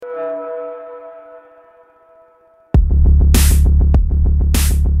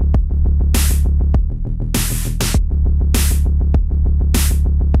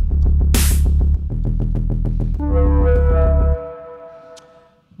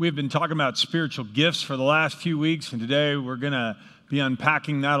We've been talking about spiritual gifts for the last few weeks, and today we're going to be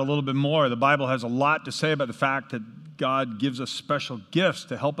unpacking that a little bit more. The Bible has a lot to say about the fact that God gives us special gifts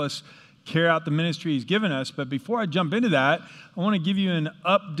to help us carry out the ministry He's given us. But before I jump into that, I want to give you an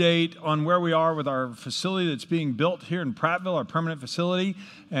update on where we are with our facility that's being built here in Prattville, our permanent facility,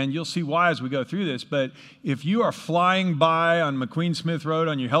 and you'll see why as we go through this. But if you are flying by on McQueen Smith Road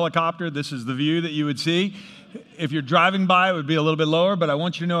on your helicopter, this is the view that you would see. If you're driving by, it would be a little bit lower, but I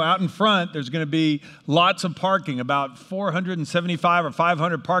want you to know out in front, there's going to be lots of parking, about 475 or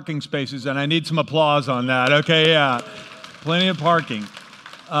 500 parking spaces, and I need some applause on that. Okay, yeah, plenty of parking.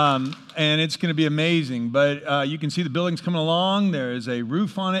 And it's going to be amazing, but you can see the building's coming along. There is a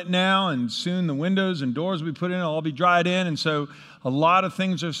roof on it now, and soon the windows and doors we put in will all be dried in, and so a lot of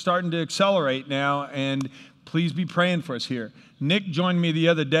things are starting to accelerate now, and please be praying for us here. Nick joined me the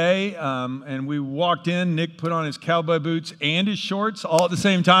other day, and we walked in. Nick put on his cowboy boots and his shorts all at the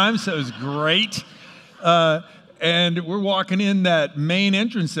same time, so it was great. And we're walking in that main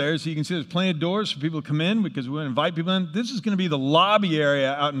entrance there, so you can see there's plenty of doors for people to come in because we want to invite people in. This is going to be the lobby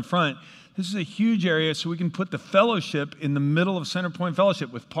area out in front. This is a huge area, so we can put the fellowship in the middle of Centerpoint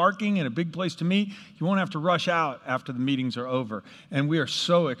Fellowship with parking and a big place to meet. You won't have to rush out after the meetings are over. And we are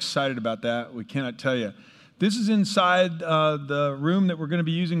so excited about that. We cannot tell you. This is inside the room that we're going to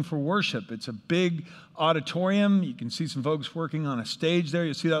be using for worship. It's a big auditorium. You can see some folks working on a stage there.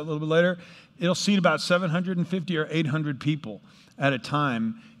 You'll see that a little bit later. It'll seat about 750 or 800 people at a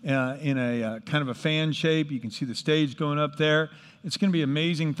time in a kind of a fan shape. You can see the stage going up there. It's going to be an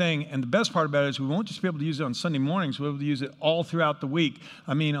amazing thing. And the best part about it is we won't just be able to use it on Sunday mornings. We'll be able to use it all throughout the week.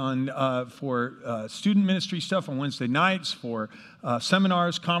 I mean, for student ministry stuff on Wednesday nights, for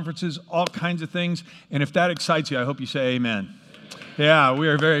seminars, conferences, all kinds of things. And if that excites you, I hope you say amen. Yeah, we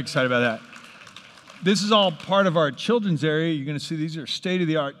are very excited about that. This is all part of our children's area. You're going to see these are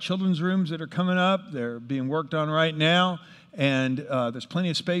state-of-the-art children's rooms that are coming up. They're being worked on right now, and there's plenty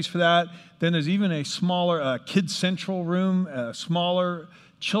of space for that. Then there's even a smaller Kids Central room, a smaller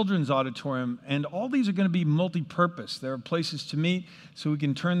children's auditorium, and all these are going to be multi-purpose. There are places to meet, so we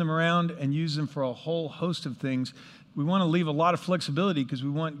can turn them around and use them for a whole host of things. We want to leave a lot of flexibility because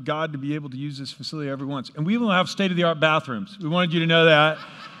we want God to be able to use this facility every once. And we will have state-of-the-art bathrooms. We wanted you to know that.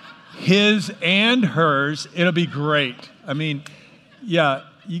 His and hers, it'll be great. I mean, yeah,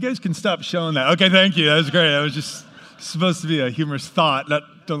 you guys can stop showing that. Okay, thank you. That was great. That was just supposed to be a humorous thought.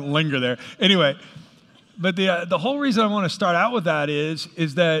 Don't linger there. Anyway, but the whole reason I want to start out with that is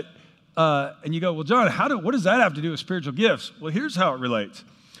that, and you go, well, John, what does that have to do with spiritual gifts? Well, here's how it relates.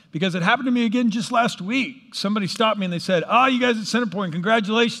 Because it happened to me again just last week. Somebody stopped me and they said, you guys at Centerpoint,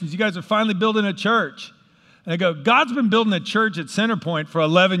 congratulations. You guys are finally building a church. And I go, God's been building a church at Centerpoint for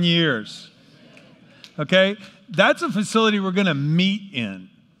 11 years. Okay? That's a facility we're going to meet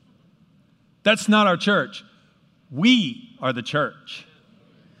in. That's not our church. We are the church.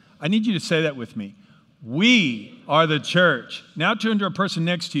 I need you to say that with me. We are the church. Now turn to a person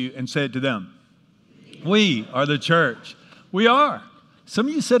next to you and say it to them. We are the church. We are. Some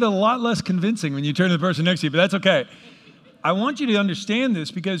of you said it a lot less convincing when you turn to the person next to you, but that's okay. I want you to understand this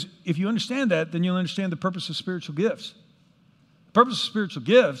because if you understand that, then you'll understand the purpose of spiritual gifts. The purpose of spiritual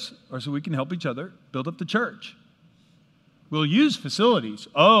gifts are so we can help each other build up the church. We'll use facilities.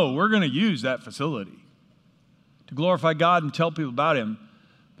 We're going to use that facility to glorify God and tell people about Him.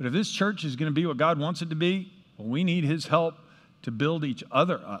 But if this church is going to be what God wants it to be, well, we need His help to build each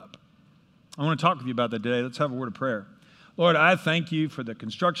other up. I want to talk with you about that today. Let's have a word of prayer. Lord, I thank you for the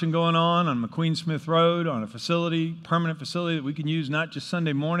construction going on McQueen Smith Road, on a facility, permanent facility that we can use not just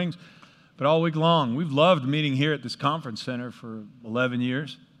Sunday mornings, but all week long. We've loved meeting here at this conference center for 11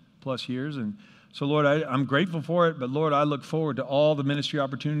 years, plus years. And so, Lord, I'm grateful for it. But, Lord, I look forward to all the ministry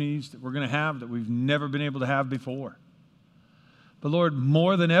opportunities that we're going to have that we've never been able to have before. But, Lord,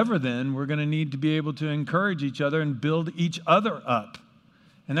 more than ever then, we're going to need to be able to encourage each other and build each other up.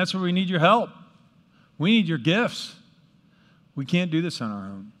 And that's where we need your help. We need your gifts. We can't do this on our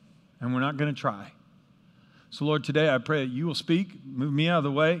own, and we're not going to try. So, Lord, today I pray that you will speak, move me out of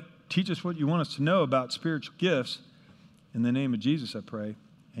the way, teach us what you want us to know about spiritual gifts. In the name of Jesus, I pray.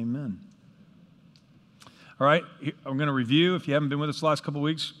 Amen. All right, I'm going to review. If you haven't been with us the last couple of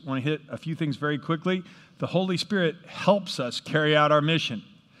weeks, I want to hit a few things very quickly. The Holy Spirit helps us carry out our mission.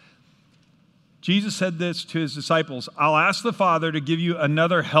 Jesus said this to his disciples, I'll ask the Father to give you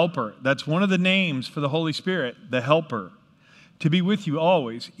another helper. That's one of the names for the Holy Spirit, the helper. To be with you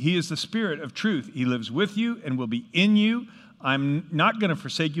always. He is the Spirit of truth. He lives with you and will be in you. I'm not going to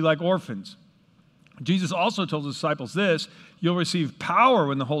forsake you like orphans. Jesus also told his disciples this, you'll receive power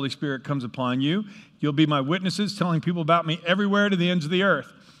when the Holy Spirit comes upon you. You'll be my witnesses, telling people about me everywhere to the ends of the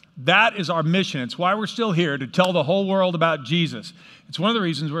earth. That is our mission. It's why we're still here, to tell the whole world about Jesus. It's one of the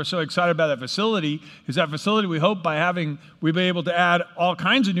reasons we're so excited about that facility, is that facility we hope we'll be able to add all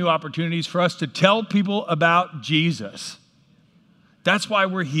kinds of new opportunities for us to tell people about Jesus. That's why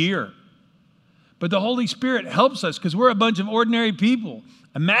we're here. But the Holy Spirit helps us because we're a bunch of ordinary people.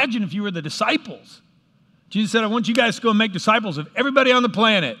 Imagine if you were the disciples. Jesus said, I want you guys to go and make disciples of everybody on the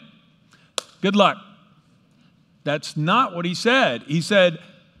planet. Good luck. That's not what he said. He said,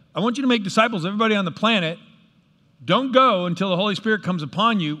 I want you to make disciples of everybody on the planet. Don't go until the Holy Spirit comes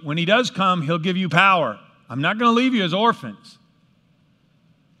upon you. When he does come, he'll give you power. I'm not going to leave you as orphans.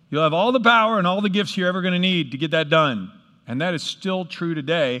 You'll have all the power and all the gifts you're ever going to need to get that done. And that is still true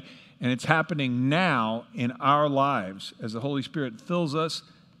today, and it's happening now in our lives as the Holy Spirit fills us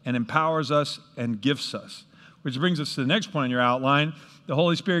and empowers us and gifts us. Which brings us to the next point in your outline. The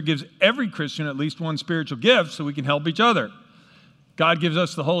Holy Spirit gives every Christian at least one spiritual gift so we can help each other. God gives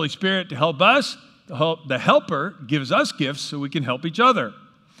us the Holy Spirit to help us. The helper gives us gifts so we can help each other.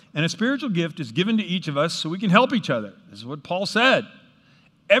 And a spiritual gift is given to each of us so we can help each other. This is what Paul said.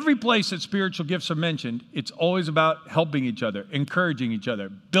 Every place that spiritual gifts are mentioned, it's always about helping each other, encouraging each other,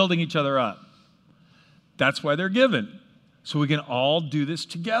 building each other up. That's why they're given, so we can all do this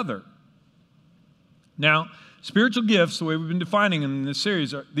together. Now, spiritual gifts, the way we've been defining them in this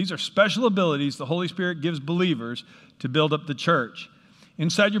series, these are special abilities the Holy Spirit gives believers to build up the church.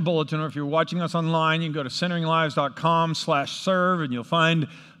 Inside your bulletin, or if you're watching us online, you can go to centeringlives.com/serve, and you'll find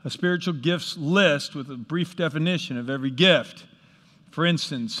a spiritual gifts list with a brief definition of every gift. For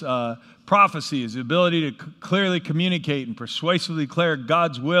instance, prophecy is the ability to clearly communicate and persuasively declare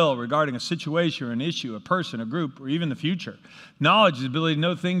God's will regarding a situation or an issue, a person, a group, or even the future. Knowledge is the ability to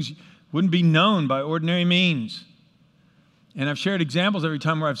know things wouldn't be known by ordinary means. And I've shared examples every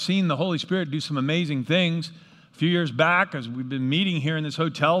time where I've seen the Holy Spirit do some amazing things. A few years back, as we've been meeting here in this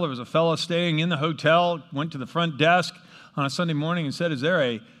hotel, there was a fellow staying in the hotel, went to the front desk on a Sunday morning and said, is there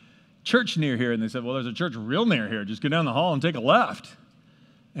a church near here? And they said, well, there's a church real near here. Just go down the hall and take a left.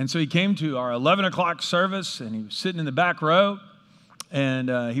 And so he came to our 11 o'clock service, and he was sitting in the back row, and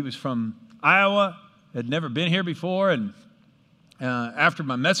he was from Iowa, had never been here before, and after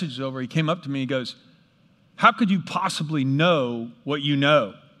my message was over, he came up to me and goes, how could you possibly know what you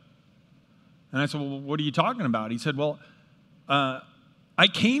know? And I said, well, what are you talking about? He said, well, I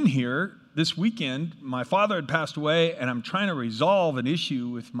came here this weekend. My father had passed away, and I'm trying to resolve an issue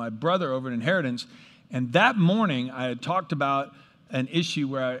with my brother over an inheritance. And that morning, I had talked about an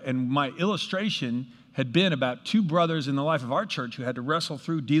issue and my illustration had been about two brothers in the life of our church who had to wrestle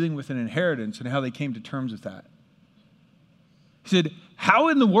through dealing with an inheritance and how they came to terms with that. He said, how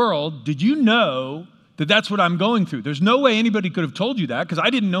in the world did you know that that's what I'm going through? There's no way anybody could have told you that, because I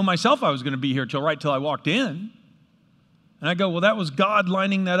didn't know myself I was going to be here till I walked in. And I go, well, that was God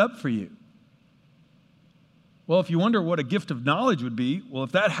lining that up for you. Well, if you wonder what a gift of knowledge would be, well,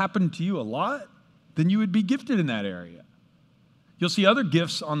 if that happened to you a lot, then you would be gifted in that area. You'll see other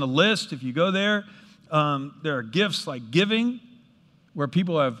gifts on the list. If you go there, there are gifts like giving, where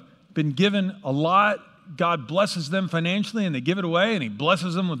people have been given a lot. God blesses them financially, and they give it away, and he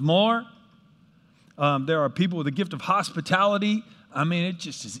blesses them with more. There are people with the gift of hospitality. I mean, it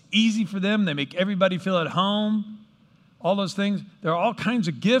just is easy for them. They make everybody feel at home. All those things. There are all kinds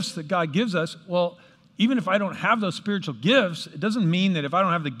of gifts that God gives us. Well, even if I don't have those spiritual gifts, it doesn't mean that if I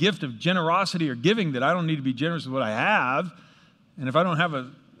don't have the gift of generosity or giving, that I don't need to be generous with what I have. And if I don't have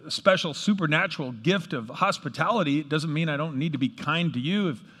a special supernatural gift of hospitality, it doesn't mean I don't need to be kind to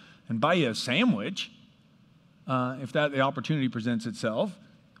you and buy you a sandwich if the opportunity presents itself.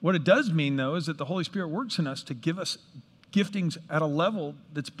 What it does mean, though, is that the Holy Spirit works in us to give us giftings at a level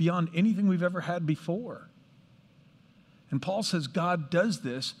that's beyond anything we've ever had before. And Paul says God does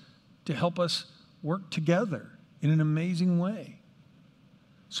this to help us work together in an amazing way.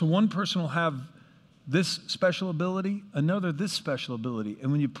 So one person will have this special ability, another this special ability.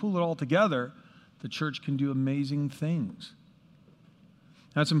 And when you pull it all together, the church can do amazing things.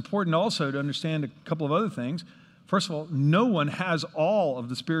 Now, it's important also to understand a couple of other things. First of all, no one has all of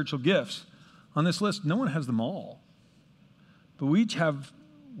the spiritual gifts. On this list, no one has them all. But we each have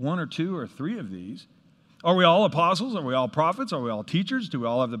one or two or three of these. Are we all apostles? Are we all prophets? Are we all teachers? Do we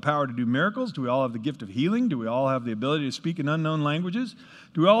all have the power to do miracles? Do we all have the gift of healing? Do we all have the ability to speak in unknown languages?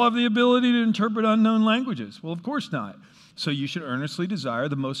 Do we all have the ability to interpret unknown languages? Well, of course not. So you should earnestly desire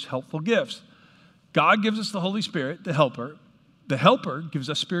the most helpful gifts. God gives us the Holy Spirit, the helper. The helper gives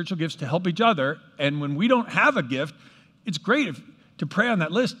us spiritual gifts to help each other. And when we don't have a gift, it's great to pray on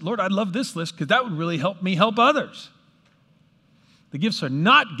that list. Lord, I'd love this list because that would really help me help others. The gifts are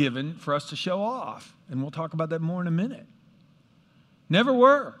not given for us to show off. And we'll talk about that more in a minute. Never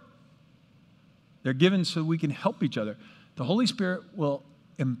were. They're given so we can help each other. The Holy Spirit will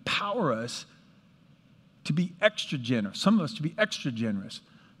empower us to be extra generous. Some of us to be extra generous.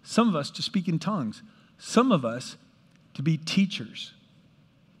 Some of us to speak in tongues. Some of us to be teachers,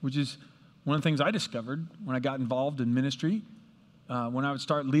 which is one of the things I discovered when I got involved in ministry. When I would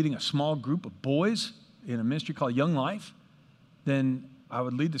start leading a small group of boys in a ministry called Young Life, then I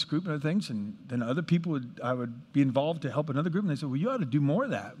would lead this group and other things, and then other people I would be involved to help another group, and they said, well, you ought to do more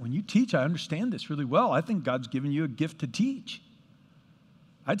of that. When you teach, I understand this really well. I think God's given you a gift to teach.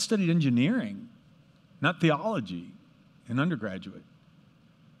 I'd studied engineering, not theology, in undergraduate.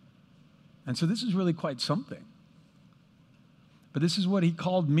 And so this is really quite something. But this is what he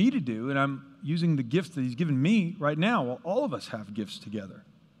called me to do, and I'm using the gifts that he's given me right now. Well, all of us have gifts together.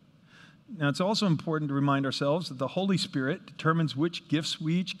 Now, it's also important to remind ourselves that the Holy Spirit determines which gifts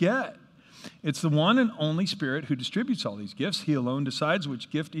we each get. It's the one and only Spirit who distributes all these gifts. He alone decides which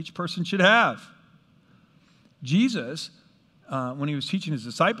gift each person should have. Jesus, when he was teaching his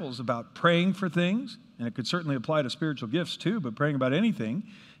disciples about praying for things, and it could certainly apply to spiritual gifts too, but praying about anything,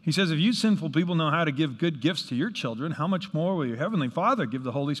 he says, if you sinful people know how to give good gifts to your children, how much more will your heavenly Father give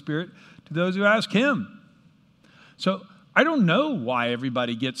the Holy Spirit to those who ask him? So I don't know why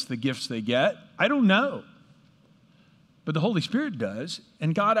everybody gets the gifts they get. I don't know. But the Holy Spirit does,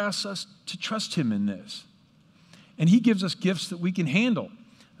 and God asks us to trust him in this. And he gives us gifts that we can handle.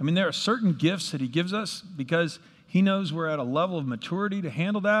 I mean, there are certain gifts that he gives us because he knows we're at a level of maturity to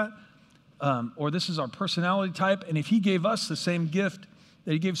handle that, or this is our personality type, and if he gave us the same gift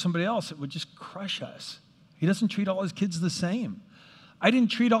that he gave somebody else, it would just crush us. He doesn't treat all his kids the same. I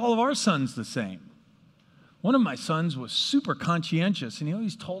didn't treat all of our sons the same. One of my sons was super conscientious, and he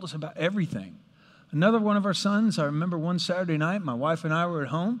always told us about everything. Another one of our sons, I remember one Saturday night, my wife and I were at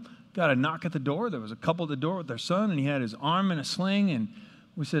home, got a knock at the door. There was a couple at the door with their son, and he had his arm in a sling, and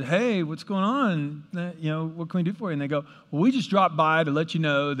we said, hey, what's going on? What can we do for you? And they go, well, we just dropped by to let you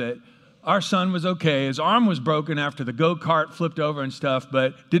know that our son was okay. His arm was broken after the go-kart flipped over and stuff,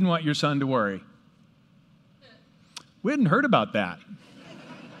 but didn't want your son to worry. We hadn't heard about that.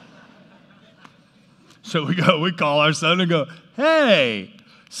 So we call our son and go, hey,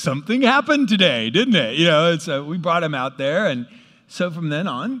 something happened today, didn't it? And so we brought him out there. And so from then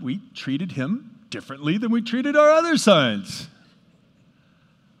on, we treated him differently than we treated our other sons.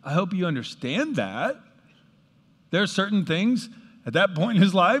 I hope you understand that. There are certain things at that point in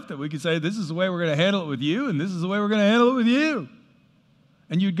his life that we could say, this is the way we're going to handle it with you, and this is the way we're going to handle it with you.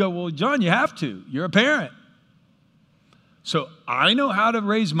 And you'd go, well, John, you have to. You're a parent. So I know how to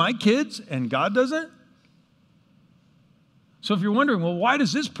raise my kids, and God doesn't? So if you're wondering, well, why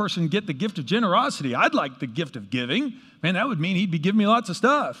does this person get the gift of generosity? I'd like the gift of giving. Man, that would mean he'd be giving me lots of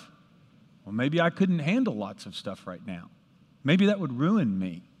stuff. Well, maybe I couldn't handle lots of stuff right now. Maybe that would ruin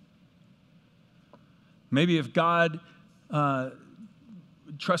me. Maybe if God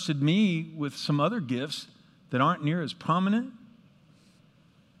trusted me with some other gifts that aren't near as prominent,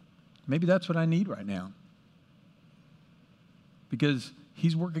 maybe that's what I need right now. Because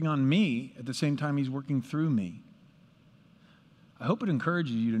he's working on me at the same time he's working through me. I hope it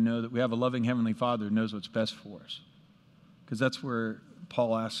encourages you to know that we have a loving Heavenly Father who knows what's best for us. Because that's where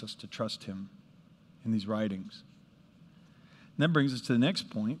Paul asks us to trust him in these writings. And that brings us to the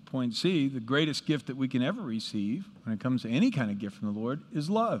next point, point C. The greatest gift that we can ever receive when it comes to any kind of gift from the Lord is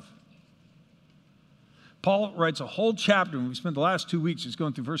love. Paul writes a whole chapter, and we spent the last 2 weeks just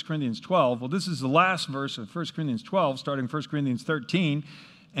going through 1 Corinthians 12. Well, this is the last verse of 1 Corinthians 12, starting 1 Corinthians 13.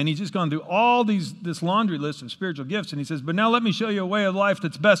 And he's just gone through all this laundry list of spiritual gifts. And he says, but now let me show you a way of life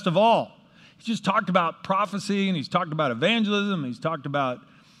that's best of all. He's just talked about prophecy, and he's talked about evangelism, and he's talked about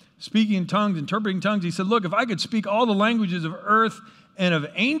speaking in tongues, interpreting tongues. He said, look, if I could speak all the languages of earth and of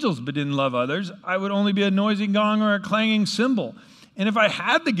angels but didn't love others, I would only be a noisy gong or a clanging cymbal. And if I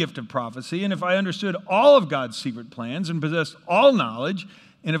had the gift of prophecy, and if I understood all of God's secret plans and possessed all knowledge,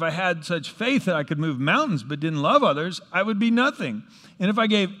 and if I had such faith that I could move mountains but didn't love others, I would be nothing. And if I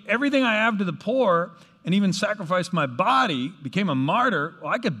gave everything I have to the poor and even sacrificed my body, became a martyr,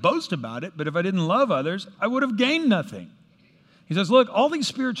 well, I could boast about it, but if I didn't love others, I would have gained nothing. He says, look, all these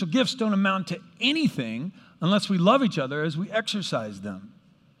spiritual gifts don't amount to anything unless we love each other as we exercise them.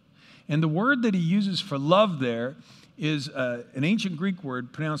 And the word that he uses for love there is an ancient Greek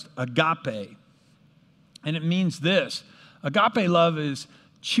word pronounced agape. And it means this. Agape love is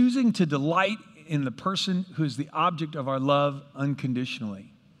choosing to delight in the person who is the object of our love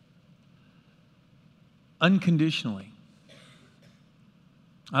unconditionally. Unconditionally.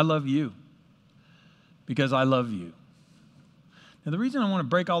 I love you because I love you. Now, the reason I want to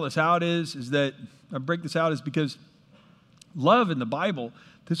break all this out is because Love in the Bible,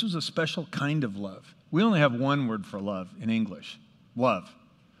 this was a special kind of love. We only have one word for love in English, love.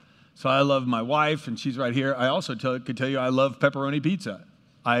 So I love my wife, and she's right here. I also could tell you I love pepperoni pizza.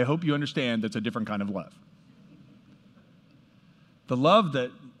 I hope you understand that's a different kind of love. The love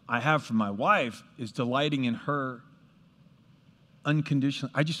that I have for my wife is delighting in her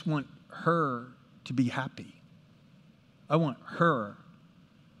unconditionally. I just want her to be happy. I want her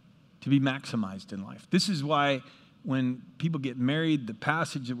to be maximized in life. This is why when people get married, the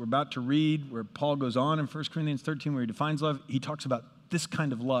passage that we're about to read, where Paul goes on in 1 Corinthians 13, where he defines love, he talks about this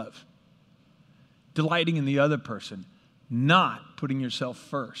kind of love. Delighting in the other person, not putting yourself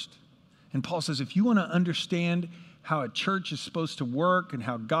first. And Paul says, if you want to understand how a church is supposed to work and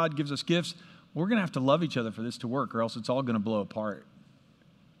how God gives us gifts, we're going to have to love each other for this to work, or else it's all going to blow apart.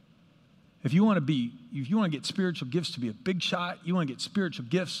 If you want to get spiritual gifts to be a big shot, you want to get spiritual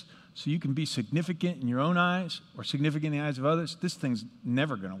gifts so you can be significant in your own eyes or significant in the eyes of others, this thing's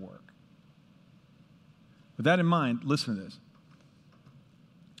never going to work. With that in mind, listen to this.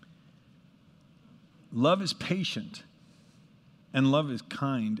 Love is patient, and love is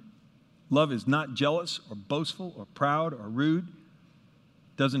kind. Love is not jealous or boastful or proud or rude.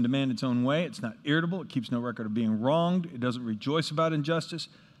 It doesn't demand its own way. It's not irritable. It keeps no record of being wronged. It doesn't rejoice about injustice,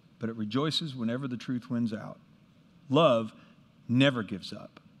 but it rejoices whenever the truth wins out. Love never gives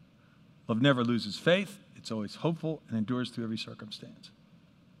up. Love never loses faith. It's always hopeful and endures through every circumstance.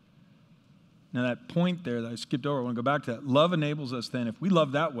 Now that point there that I skipped over, I want to go back to that. Love enables us then, if we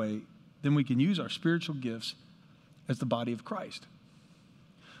love that way, then we can use our spiritual gifts as the body of Christ.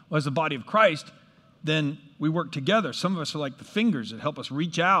 Well, as the body of Christ, then we work together. Some of us are like the fingers that help us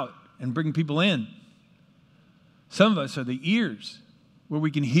reach out and bring people in. Some of us are the ears where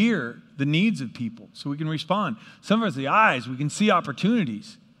we can hear the needs of people so we can respond. Some of us are the eyes, we can see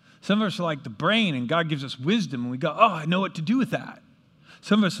opportunities. Some of us are like the brain, and God gives us wisdom, and we go, oh, I know what to do with that.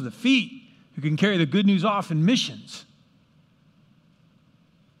 Some of us are the feet who can carry the good news off in missions.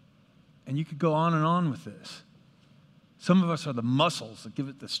 And you could go on and on with this. Some of us are the muscles that give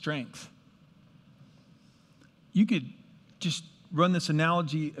it the strength. You could just run this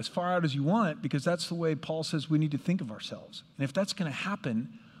analogy as far out as you want, because that's the way Paul says we need to think of ourselves. And if that's going to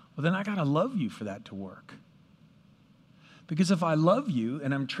happen, well, then I got to love you for that to work. Because if I love you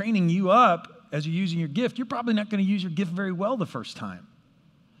and I'm training you up as you're using your gift, you're probably not going to use your gift very well the first time.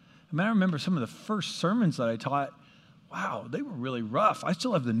 I mean, I remember some of the first sermons that I taught. Wow, they were really rough. I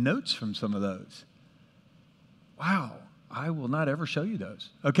still have the notes from some of those. Wow, I will not ever show you those.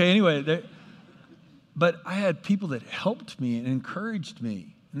 Okay, anyway, but I had people that helped me and encouraged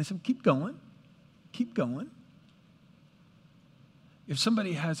me. And they said, keep going, keep going. If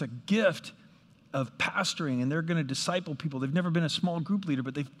somebody has a gift of pastoring and they're going to disciple people, they've never been a small group leader,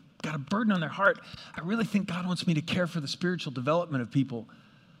 but they've got a burden on their heart. I really think God wants me to care for the spiritual development of people.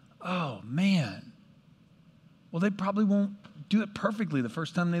 Oh, man. Well, they probably won't do it perfectly the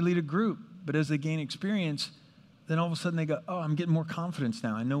first time they lead a group, but as they gain experience, then all of a sudden they go, oh, I'm getting more confidence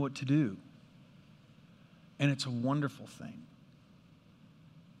now. I know what to do. And it's a wonderful thing.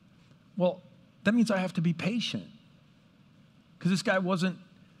 Well, that means I have to be patient, because this guy wasn't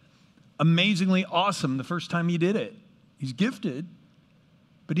amazingly awesome the first time he did it. He's gifted,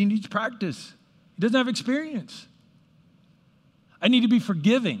 but he needs practice. He doesn't have experience. I need to be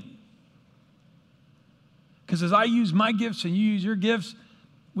forgiving. Because as I use my gifts and you use your gifts,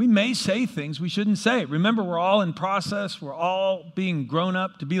 we may say things we shouldn't say. Remember, we're all in process. We're all being grown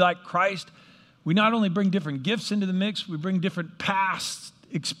up to be like Christ. We not only bring different gifts into the mix, we bring different past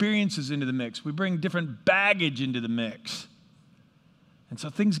experiences into the mix. We bring different baggage into the mix. And so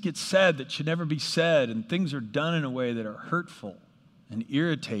things get said that should never be said, and things are done in a way that are hurtful and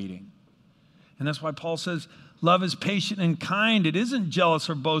irritating. And that's why Paul says, love is patient and kind. It isn't jealous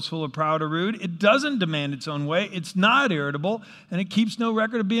or boastful or proud or rude. It doesn't demand its own way. It's not irritable, and it keeps no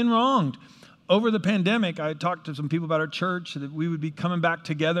record of being wronged. Over the pandemic, I talked to some people about our church that we would be coming back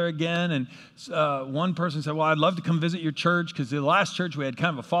together again. And one person said, well, I'd love to come visit your church, because the last church we had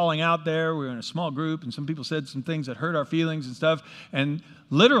kind of a falling out there. We were in a small group, and some people said some things that hurt our feelings and stuff. And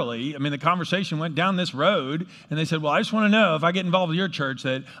literally, I mean, the conversation went down this road, and they said, well, I just want to know if I get involved with your church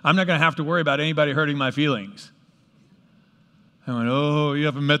that I'm not going to have to worry about anybody hurting my feelings. I went, oh, you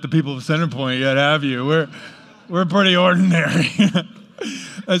haven't met the people of Centerpoint yet, have you? We're pretty ordinary.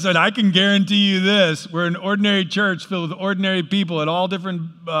 I said, I can guarantee you this. We're an ordinary church filled with ordinary people at all different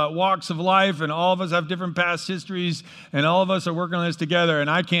walks of life, and all of us have different past histories, and all of us are working on this together, and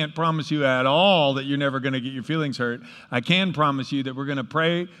I can't promise you at all that you're never going to get your feelings hurt. I can promise you that we're going to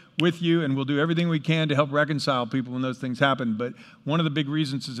pray with you, and we'll do everything we can to help reconcile people when those things happen. But one of the big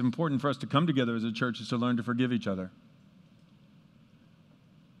reasons it's important for us to come together as a church is to learn to forgive each other.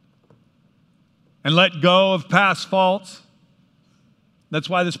 and let go of past faults. That's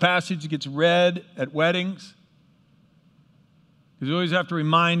why this passage gets read at weddings. Because we always have to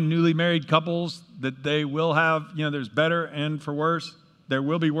remind newly married couples that they will have, there's better and for worse. There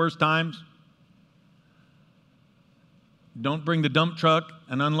will be worse times. Don't bring the dump truck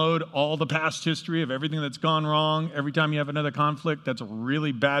and unload all the past history of everything that's gone wrong every time you have another conflict. That's a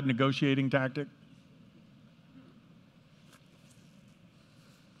really bad negotiating tactic.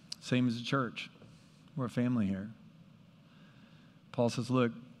 Same as a church. We're a family here. Paul says,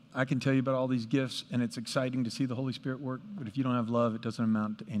 look, I can tell you about all these gifts, and it's exciting to see the Holy Spirit work, but if you don't have love, it doesn't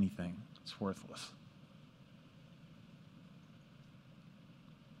amount to anything. It's worthless.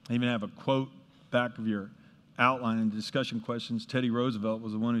 I even have a quote back of your outline in the discussion questions. Teddy Roosevelt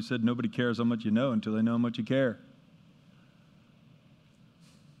was the one who said, nobody cares how much you know until they know how much you care.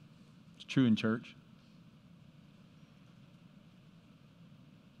 It's true in church.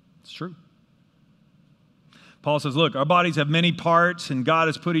 It's true. Paul says, look, our bodies have many parts, and God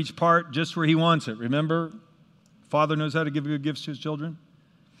has put each part just where he wants it. Remember, Father knows how to give good gifts to his children.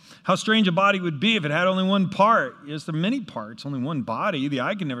 How strange a body would be if it had only one part. Yes, there are many parts, only one body. The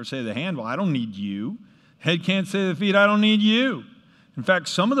eye can never say to the hand, well, I don't need you. Head can't say to the feet, I don't need you. In fact,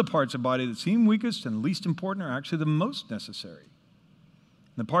 some of the parts of the body that seem weakest and least important are actually the most necessary.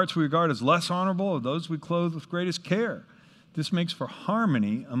 And the parts we regard as less honorable are those we clothe with greatest care. This makes for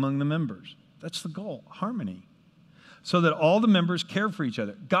harmony among the members. That's the goal, harmony. So that all the members care for each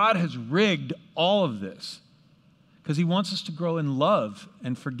other. God has rigged all of this because he wants us to grow in love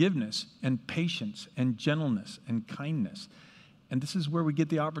and forgiveness and patience and gentleness and kindness. And this is where we get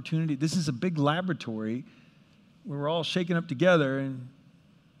the opportunity. This is a big laboratory where we're all shaken up together and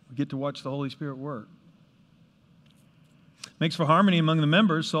we get to watch the Holy Spirit work. Makes for harmony among the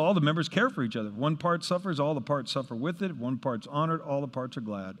members, so all the members care for each other. If one part suffers, all the parts suffer with it. If one part's honored, all the parts are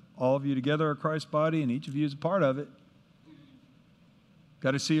glad. All of you together are Christ's body, and each of you is a part of it.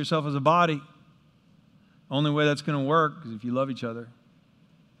 Got to see yourself as a body. Only way that's going to work is if you love each other.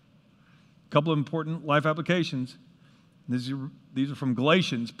 A couple of important life applications. These are from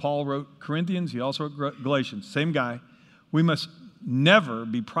Galatians. Paul wrote Corinthians. He also wrote Galatians. Same guy. We must never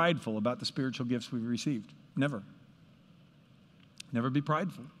be prideful about the spiritual gifts we've received. Never. Never be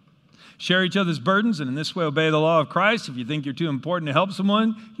prideful. Share each other's burdens, and in this way obey the law of Christ. If you think you're too important to help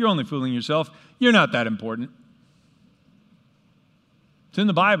someone, you're only fooling yourself. You're not that important. It's in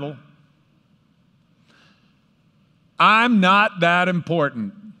the Bible. I'm not that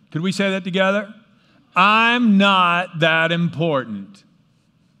important. Could we say that together? I'm not that important.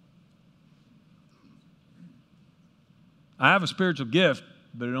 I have a spiritual gift,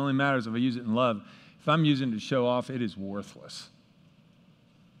 but it only matters if I use it in love. If I'm using it to show off, it is worthless.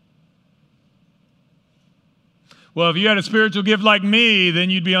 Well, if you had a spiritual gift like me, then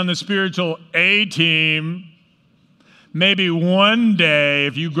you'd be on the spiritual A team. Maybe one day,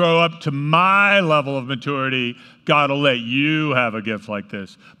 if you grow up to my level of maturity, God will let you have a gift like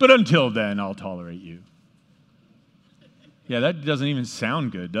this. But until then, I'll tolerate you. Yeah, that doesn't even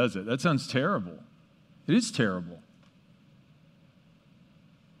sound good, does it? That sounds terrible. It is terrible.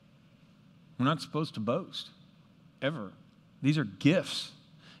 We're not supposed to boast, ever. These are gifts.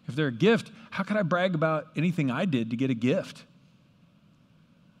 If they're a gift, how could I brag about anything I did to get a gift?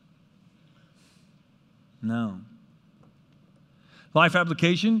 No. Life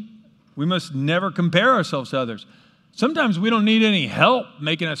application, we must never compare ourselves to others. Sometimes we don't need any help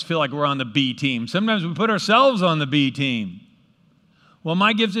making us feel like we're on the B team. Sometimes we put ourselves on the B team. Well,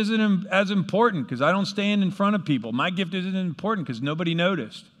 my gift isn't as important because I don't stand in front of people. My gift isn't important because nobody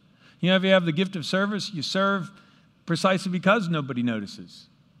noticed. If you have the gift of service, you serve precisely because nobody notices.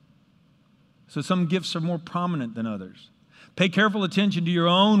 So some gifts are more prominent than others. Pay careful attention to your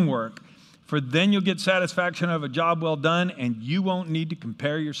own work, for then you'll get satisfaction out of a job well done, and you won't need to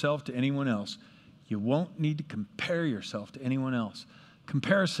compare yourself to anyone else. You won't need to compare yourself to anyone else.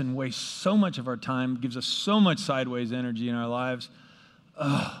 Comparison wastes so much of our time, gives us so much sideways energy in our lives.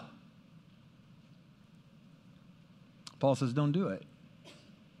 Ugh. Paul says, don't do it.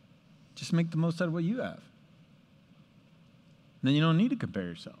 Just make the most out of what you have. Then you don't need to compare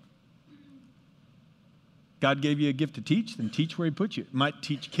yourself. God gave you a gift to teach, then teach where he put you. It might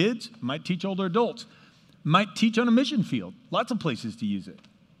teach kids, it might teach older adults, it might teach on a mission field. Lots of places to use it.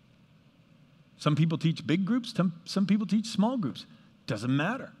 Some people teach big groups, some people teach small groups. Doesn't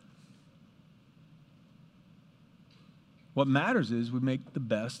matter. What matters is we make the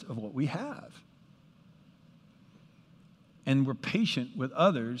best of what we have. And we're patient with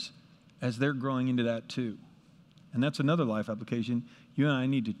others as they're growing into that too. And that's another life application. You and I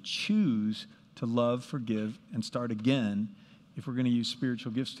need to choose to love, forgive, and start again if we're going to use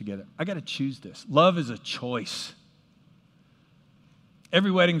spiritual gifts together. I got to choose this. Love is a choice.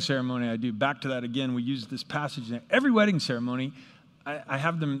 Every wedding ceremony I do, back to that again, we use this passage. Every wedding ceremony, I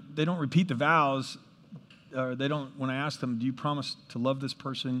have them, they don't repeat the vows, or they don't, when I ask them, do you promise to love this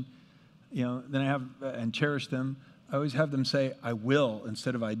person? Then I have, and cherish them. I always have them say, I will,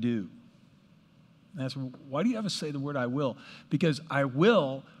 instead of I do. And I ask, why do you have us say the word I will? Because I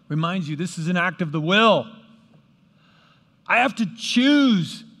will reminds you this is an act of the will. I have to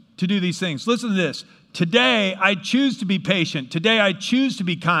choose to do these things. Listen to this. Today, I choose to be patient. Today, I choose to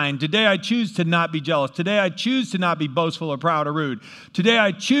be kind. Today, I choose to not be jealous. Today, I choose to not be boastful or proud or rude. Today,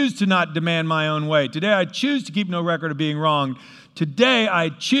 I choose to not demand my own way. Today, I choose to keep no record of being wronged. Today, I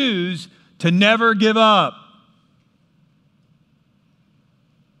choose to never give up.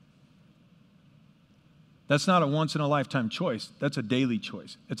 That's not a once-in-a-lifetime choice. That's a daily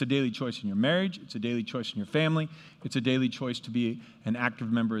choice. It's a daily choice in your marriage. It's a daily choice in your family. It's a daily choice to be an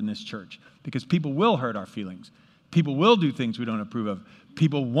active member in this church. Because people will hurt our feelings. People will do things we don't approve of.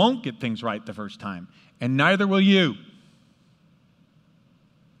 People won't get things right the first time. And neither will you.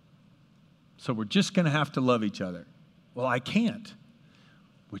 So we're just going to have to love each other. Well, I can't.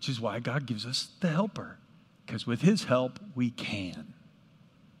 Which is why God gives us the helper. Because with his help, we can.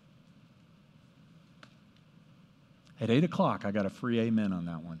 At 8 o'clock, I got a free amen on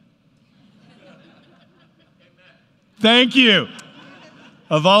that one. Thank you.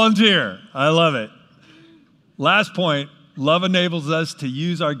 A volunteer. I love it. Last point, love enables us to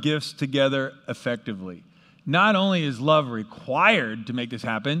use our gifts together effectively. Not only is love required to make this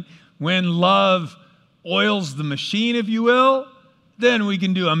happen, when love oils the machine, if you will, then we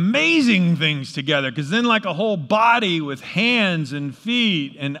can do amazing things together. Because then like a whole body with hands and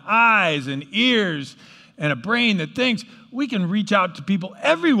feet and eyes and ears and a brain that thinks, we can reach out to people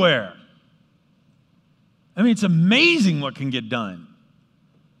everywhere. I mean, it's amazing what can get done.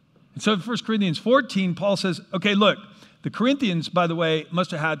 And so in 1 Corinthians 14, Paul says, okay, look, the Corinthians, by the way,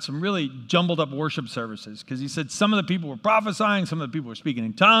 must have had some really jumbled up worship services, because he said some of the people were prophesying, some of the people were speaking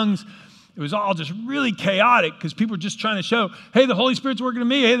in tongues. It was all just really chaotic because people were just trying to show, hey, the Holy Spirit's working in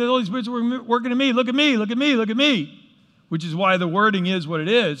me. Hey, the Holy Spirit's working in me. Look at me, look at me, look at me. Which is why the wording is what it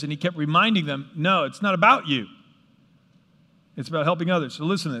is. And he kept reminding them, no, it's not about you. It's about helping others. So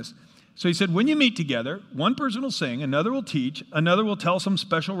listen to this. So he said, when you meet together, one person will sing, another will teach, another will tell some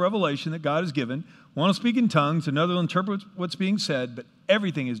special revelation that God has given, one will speak in tongues, another will interpret what's being said, but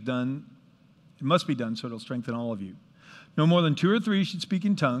everything is done, it must be done so it'll strengthen all of you. No more than 2 or 3 should speak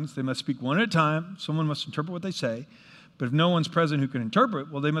in tongues. They must speak one at a time. Someone must interpret what they say. But if no one's present who can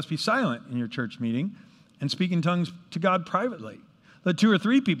interpret, well, they must be silent in your church meeting and speak in tongues to God privately. Let 2 or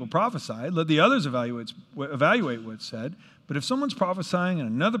 3 people prophesy. Let the others evaluate what's said. But if someone's prophesying and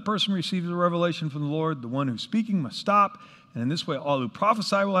another person receives a revelation from the Lord, the one who's speaking must stop. And in this way, all who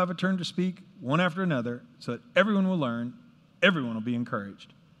prophesy will have a turn to speak, one after another, so that everyone will learn, everyone will be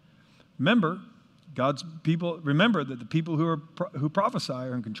encouraged. Remember that the people who prophesy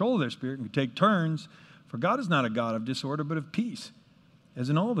are in control of their spirit and can take turns, for God is not a God of disorder, but of peace, as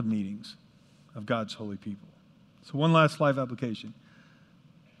in all the meetings of God's holy people. So one last life application.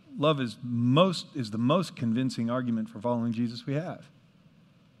 Love is the most convincing argument for following Jesus we have.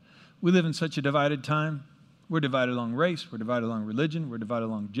 We live in such a divided time. We're divided along race. We're divided along religion. We're divided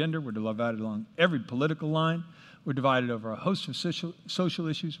along gender. We're divided along every political line. We're divided over a host of social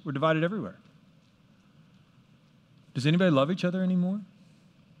issues. We're divided everywhere. Does anybody love each other anymore?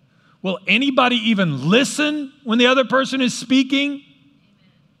 Will anybody even listen when the other person is speaking?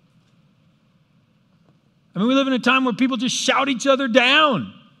 I mean, we live in a time where people just shout each other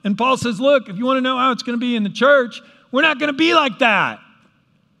down. And Paul says, look, if you want to know how it's going to be in the church, we're not going to be like that.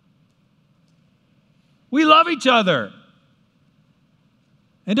 We love each other.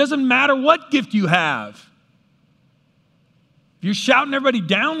 It doesn't matter what gift you have. If you're shouting everybody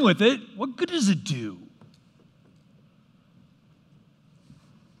down with it, what good does it do?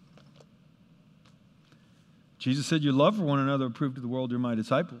 Jesus said, your love for one another will prove to the world you're my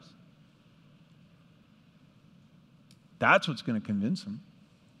disciples. That's what's going to convince them.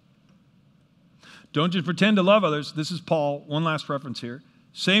 Don't just pretend to love others. This is Paul. One last reference here.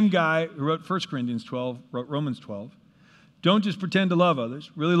 Same guy who wrote 1 Corinthians 12, wrote Romans 12. Don't just pretend to love others.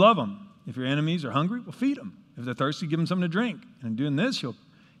 Really love them. If your enemies are hungry, well, feed them. If they're thirsty, give them something to drink. And in doing this, you'll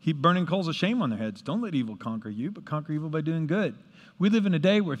heap burning coals of shame on their heads. Don't let evil conquer you, but conquer evil by doing good. We live in a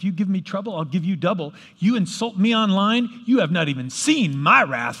day where if you give me trouble, I'll give you double. You insult me online, you have not even seen my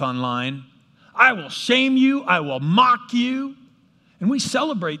wrath online. I will shame you. I will mock you. And we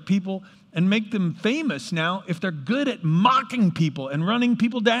celebrate people and make them famous now if they're good at mocking people and running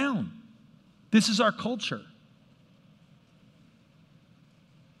people down. This is our culture.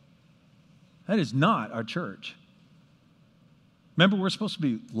 That is not our church. Remember, we're supposed to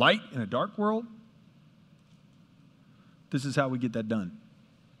be light in a dark world? This is how we get that done.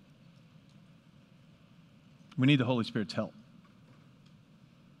 We need the Holy Spirit's help.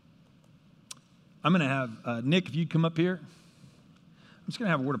 I'm going to have Nick, if you'd come up here. I'm just going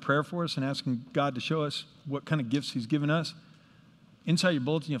to have a word of prayer for us and asking God to show us what kind of gifts he's given us. Inside your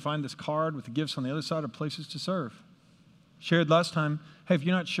bulletin, you'll find this card with the gifts on the other side of places to serve. Shared last time, hey, if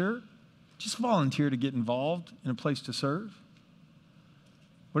you're not sure, just volunteer to get involved in a place to serve.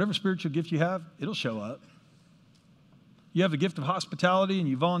 Whatever spiritual gift you have, it'll show up. You have the gift of hospitality and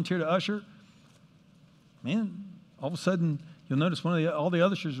you volunteer to usher, man, all of a sudden you'll notice all the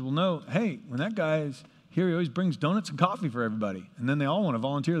ushers will know, hey, when that guy is here, he always brings donuts and coffee for everybody. And then they all want to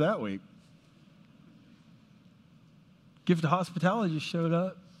volunteer that week. Gift of hospitality just showed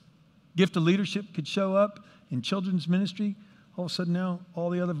up. Gift of leadership could show up in children's ministry. All of a sudden now, all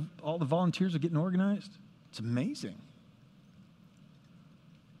the volunteers are getting organized. It's amazing.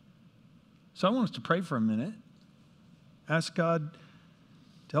 So I want us to pray for a minute. Ask God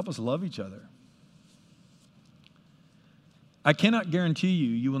to help us love each other. I cannot guarantee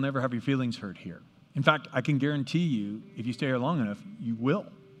you will never have your feelings hurt here. In fact, I can guarantee you, if you stay here long enough, you will.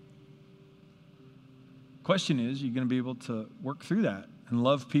 Question is, you're going to be able to work through that and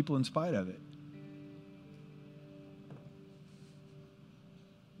love people in spite of it.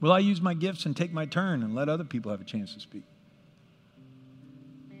 Will I use my gifts and take my turn and let other people have a chance to speak?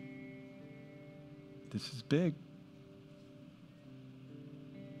 This is big.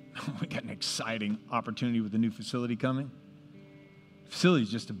 We got an exciting opportunity with the new facility coming. The facility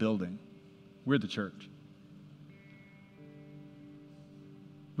is just a building. We're the church.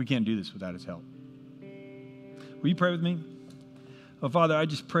 We can't do this without his help. Will you pray with me? Oh, Father, I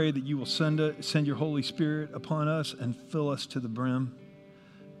just pray that you will send your Holy Spirit upon us and fill us to the brim.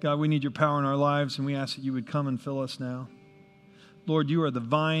 God, we need your power in our lives, and we ask that you would come and fill us now. Lord, you are the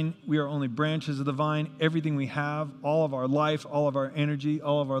vine. We are only branches of the vine. Everything we have, all of our life, all of our energy,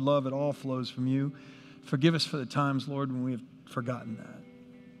 all of our love, it all flows from you. Forgive us for the times, Lord, when we have forgotten that.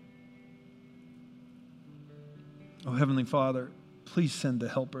 Oh, Heavenly Father, please send the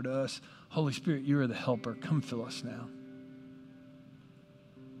helper to us. Holy Spirit, you are the helper. Come fill us now.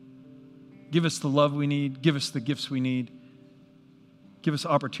 Give us the love we need. Give us the gifts we need. Give us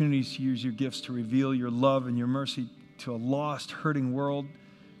opportunities to use your gifts to reveal your love and your mercy to a lost, hurting world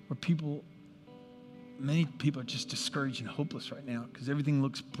where many people are just discouraged and hopeless right now because everything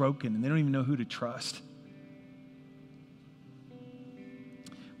looks broken and they don't even know who to trust.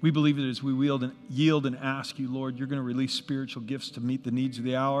 We believe that as we yield and ask you, Lord, you're going to release spiritual gifts to meet the needs of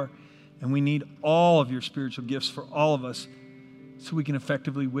the hour. And we need all of your spiritual gifts for all of us so we can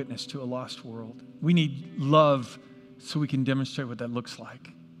effectively witness to a lost world. We need love so we can demonstrate what that looks like.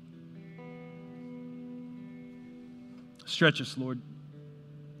 Stretch us, Lord.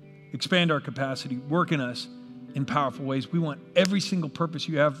 Expand our capacity. Work in us in powerful ways. We want every single purpose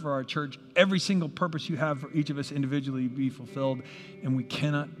you have for our church, every single purpose you have for each of us individually to be fulfilled, and we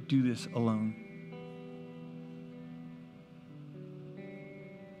cannot do this alone.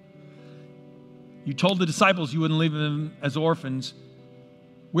 You told the disciples you wouldn't leave them as orphans.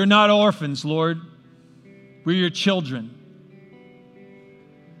 We're not orphans, Lord. We're your children.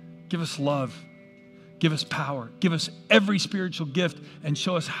 Give us love. Give us power. Give us every spiritual gift and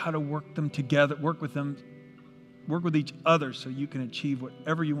show us how to work them together, work with each other so you can achieve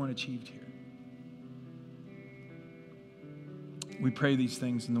whatever you want achieved here. We pray these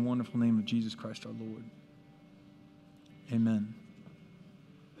things in the wonderful name of Jesus Christ our Lord. Amen.